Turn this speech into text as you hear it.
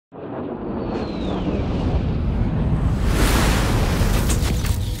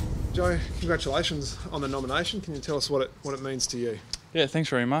Joe, congratulations on the nomination. Can you tell us what it means to you? Yeah, thanks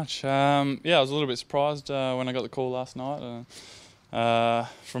very much. I was a little bit surprised when I got the call last night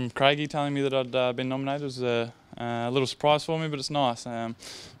from Craigie telling me that I'd been nominated. It was a little surprise for me, but it's nice.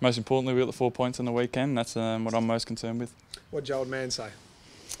 Most importantly, we got the 4 points on the weekend. That's what I'm most concerned with. What did your old man say?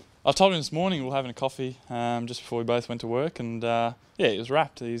 I told him this morning we were having a coffee just before we both went to work, and yeah, he was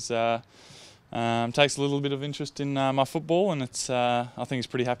rapt. He's takes a little bit of interest in my football, and I think he's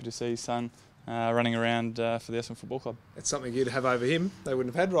pretty happy to see his son running around for the Essendon Football Club. It's something you'd have over him. They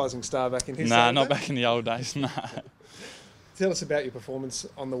wouldn't have had Rising Star back in his day. Nah, not back in the old days, nah. Tell us about your performance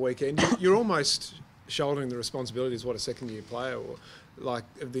on the weekend. You're almost shouldering the responsibility as what a second-year player, or like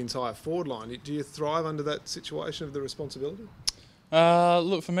of the entire forward line. Do you thrive under that situation of the responsibility?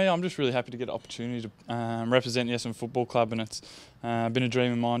 Look, for me, I'm just really happy to get an opportunity to represent the Essendon Football Club, and it's been a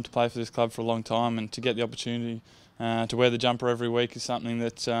dream of mine to play for this club for a long time, and to get the opportunity to wear the jumper every week is something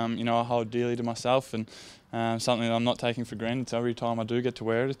that I hold dearly to myself, and something that I'm not taking for granted. So every time I do get to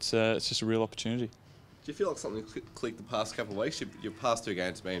wear it, it's just a real opportunity. Do you feel like something clicked the past couple of weeks? Your past two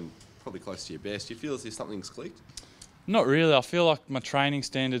games have been probably close to your best. Do you feel as if something's clicked? Not really. I feel like my training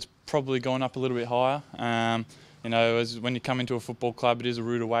standards probably gone up a little bit higher. As when you come into a football club, it is a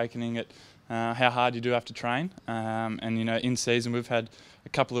rude awakening at how hard you do have to train. In season, we've had a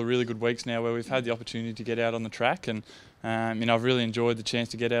couple of really good weeks now where we've had the opportunity to get out on the track, and I've really enjoyed the chance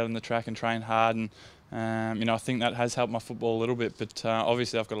to get out on the track and train hard, and I think that has helped my football a little bit. But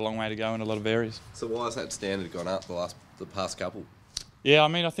obviously, I've got a long way to go in a lot of areas. So why has that standard gone up the past couple? Yeah,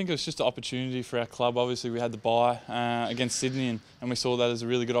 I think it was just an opportunity for our club. Obviously, we had the bye against Sydney, and we saw that as a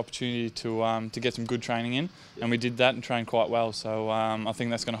really good opportunity to get some good training in, and we did that and trained quite well. So I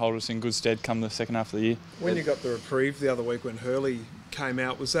think that's going to hold us in good stead come the second half of the year. When you got the reprieve the other week when Hurley came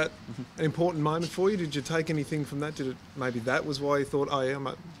out, was that an important moment for you? Did you take anything from that? Maybe that was why you thought, oh yeah,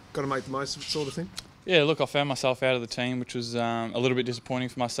 I've got to make the most of it, sort of thing? Yeah, look, I found myself out of the team, which was a little bit disappointing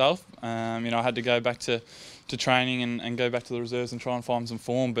for myself. I had to go back to training and go back to the reserves and try and find some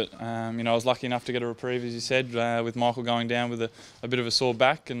form. But, I was lucky enough to get a reprieve, as you said, with Michael going down with a bit of a sore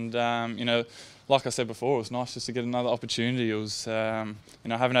back. And, like I said before, it was nice just to get another opportunity. It was, I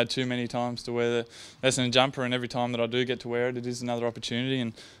haven't had too many times to wear the Essendon jumper, and every time that I do get to wear it, it is another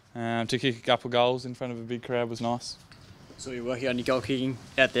opportunity. And to kick a couple of goals in front of a big crowd was nice. So you're working on your goal kicking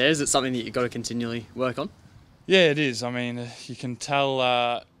out there. Is it something that you've got to continually work on? Yeah, it is. You can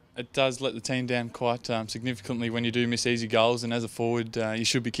tell it does let the team down quite significantly when you do miss easy goals, and as a forward you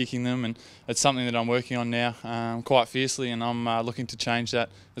should be kicking them, and it's something that I'm working on now quite fiercely, and I'm looking to change that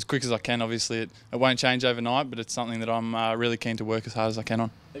as quick as I can. Obviously it won't change overnight, but it's something that I'm really keen to work as hard as I can on.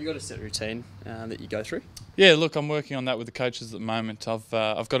 Have you got a set routine that you go through? Yeah, look, I'm working on that with the coaches at the moment. I've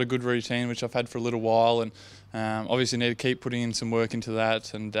got a good routine which I've had for a little while, and obviously need to keep putting in some work into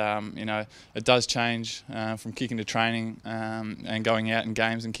that, and it does change from kicking to training and going out in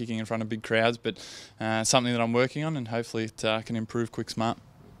games and kicking in front of big crowds, but something that I'm working on, and hopefully it can improve quick smart.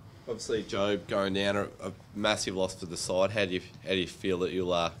 Obviously, Job going down, a massive loss for the side. How do you feel that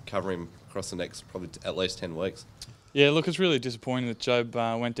you'll cover him across the next probably at least 10 weeks? Yeah, look, it's really disappointing that Job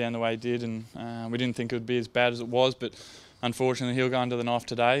went down the way he did, and we didn't think it would be as bad as it was, but unfortunately he'll go under the knife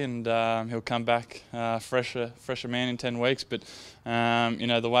today, and he'll come back fresher man in 10 weeks. But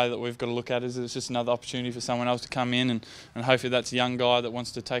the way that we've got to look at it is it's just another opportunity for someone else to come in, and hopefully that's a young guy that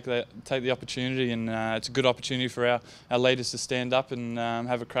wants to take the opportunity, and it's a good opportunity for our leaders to stand up and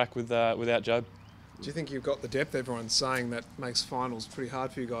have a crack without Job. Do you think you've got the depth? Everyone's saying that makes finals pretty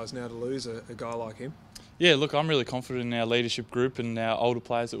hard for you guys now to lose a guy like him. Yeah, look, I'm really confident in our leadership group and our older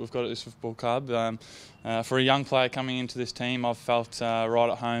players that we've got at this football club. For a young player coming into this team, I've felt right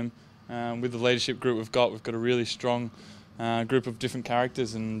at home with the leadership group we've got. We've got a really strong group of different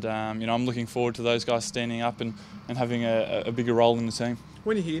characters, and I'm looking forward to those guys standing up and having a bigger role in the team.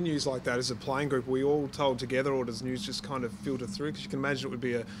 When you hear news like that as a playing group, were you all told together, or does news just kind of filter through? Because you can imagine it would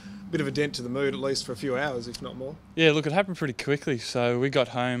be a bit of a dent to the mood, at least for a few hours, if not more. Yeah, look, it happened pretty quickly. So we got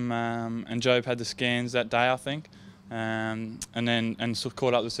home and Job had the scans that day, I think, and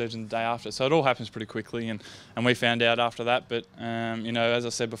caught up with the surgeon the day after. So it all happens pretty quickly, and we found out after that. But as I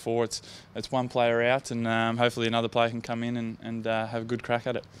said before, it's one player out, and hopefully another player can come in and have a good crack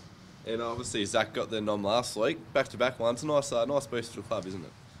at it. And obviously Zach got the nom last week, back-to-back ones. Nice boost for the club, isn't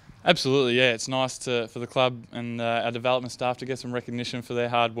it? Absolutely, yeah. It's nice for the club and our development staff to get some recognition for their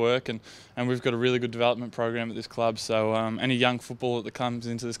hard work, and we've got a really good development program at this club. So any young footballer that comes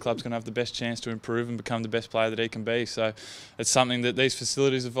into this club is going to have the best chance to improve and become the best player that he can be. So it's something that these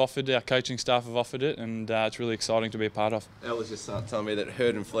facilities have offered, our coaching staff have offered it, and it's really exciting to be a part of. Elle was just telling me that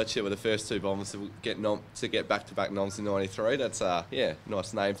Hurd and Fletcher were the first two Bombers to get back-to-back noms in '93. That's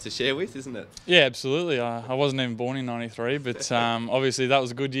nice name to share with, isn't it? Yeah, absolutely. I wasn't even born in '93, but obviously that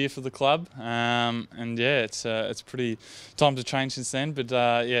was a good year for the club, and yeah, it's pretty time to change since then, but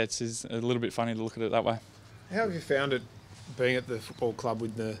yeah, it's a little bit funny to look at it that way. How have you found it being at the football club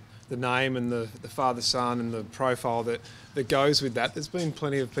with the name and the father-son and the profile that goes with that? There's been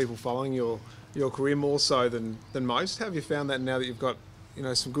plenty of people following your career, more so than most. How have you found that now that you've got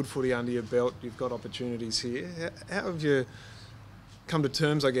some good footy under your belt, you've got opportunities here? How have you come to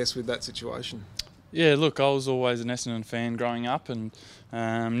terms, I guess, with that situation? Yeah, look, I was always an Essendon fan growing up, and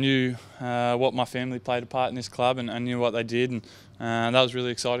knew what my family played a part in this club, and knew what they did, and that was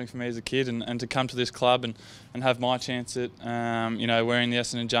really exciting for me as a kid, and to come to this club and have my chance at wearing the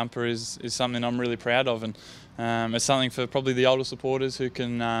Essendon jumper is something I'm really proud of, and it's something for probably the older supporters who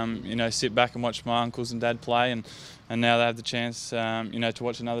can sit back and watch my uncles and dad play, and now they have the chance to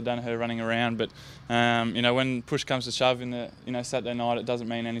watch another Daniher running around. But when push comes to shove in the Saturday night, it doesn't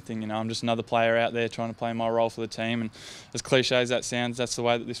mean anything. I'm just another player out there trying to play my role for the team, and as cliche as that sounds, that's the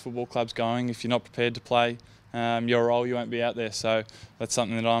way that this football club's going. If you're not prepared to play your role, you won't be out there. So that's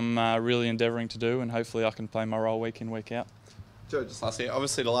something that I'm really endeavouring to do, and hopefully I can play my role week in, week out. Joe, just lastly,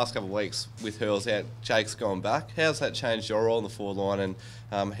 obviously the last couple of weeks with Hurls out, Jake's gone back. How's that changed your role in the forward line, and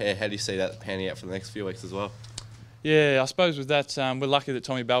how do you see that panning out for the next few weeks as well? Yeah, I suppose with that, we're lucky that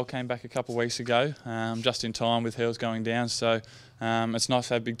Tommy Bell came back a couple of weeks ago, just in time with Hurls going down. So it's nice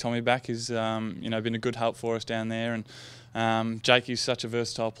to have Big Tommy back. He's been a good help for us down there, and Jake is such a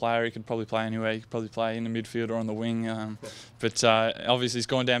versatile player. He could probably play anywhere. He could probably play in the midfield or on the wing. But obviously he's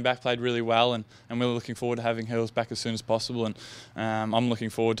gone down back, played really well, and we're looking forward to having Hurls back as soon as possible. And I'm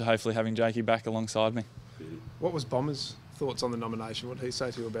looking forward to hopefully having Jakey back alongside me. What was Bomber's thoughts on the nomination? What did he say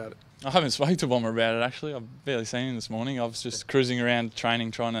to you about it? I haven't spoken to Bomber about it, actually. I've barely seen him this morning. I was just cruising around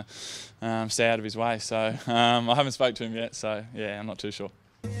training, trying to stay out of his way. So I haven't spoken to him yet, so yeah, I'm not too sure.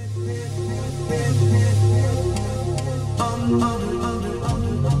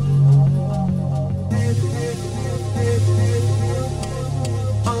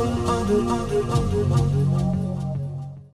 Under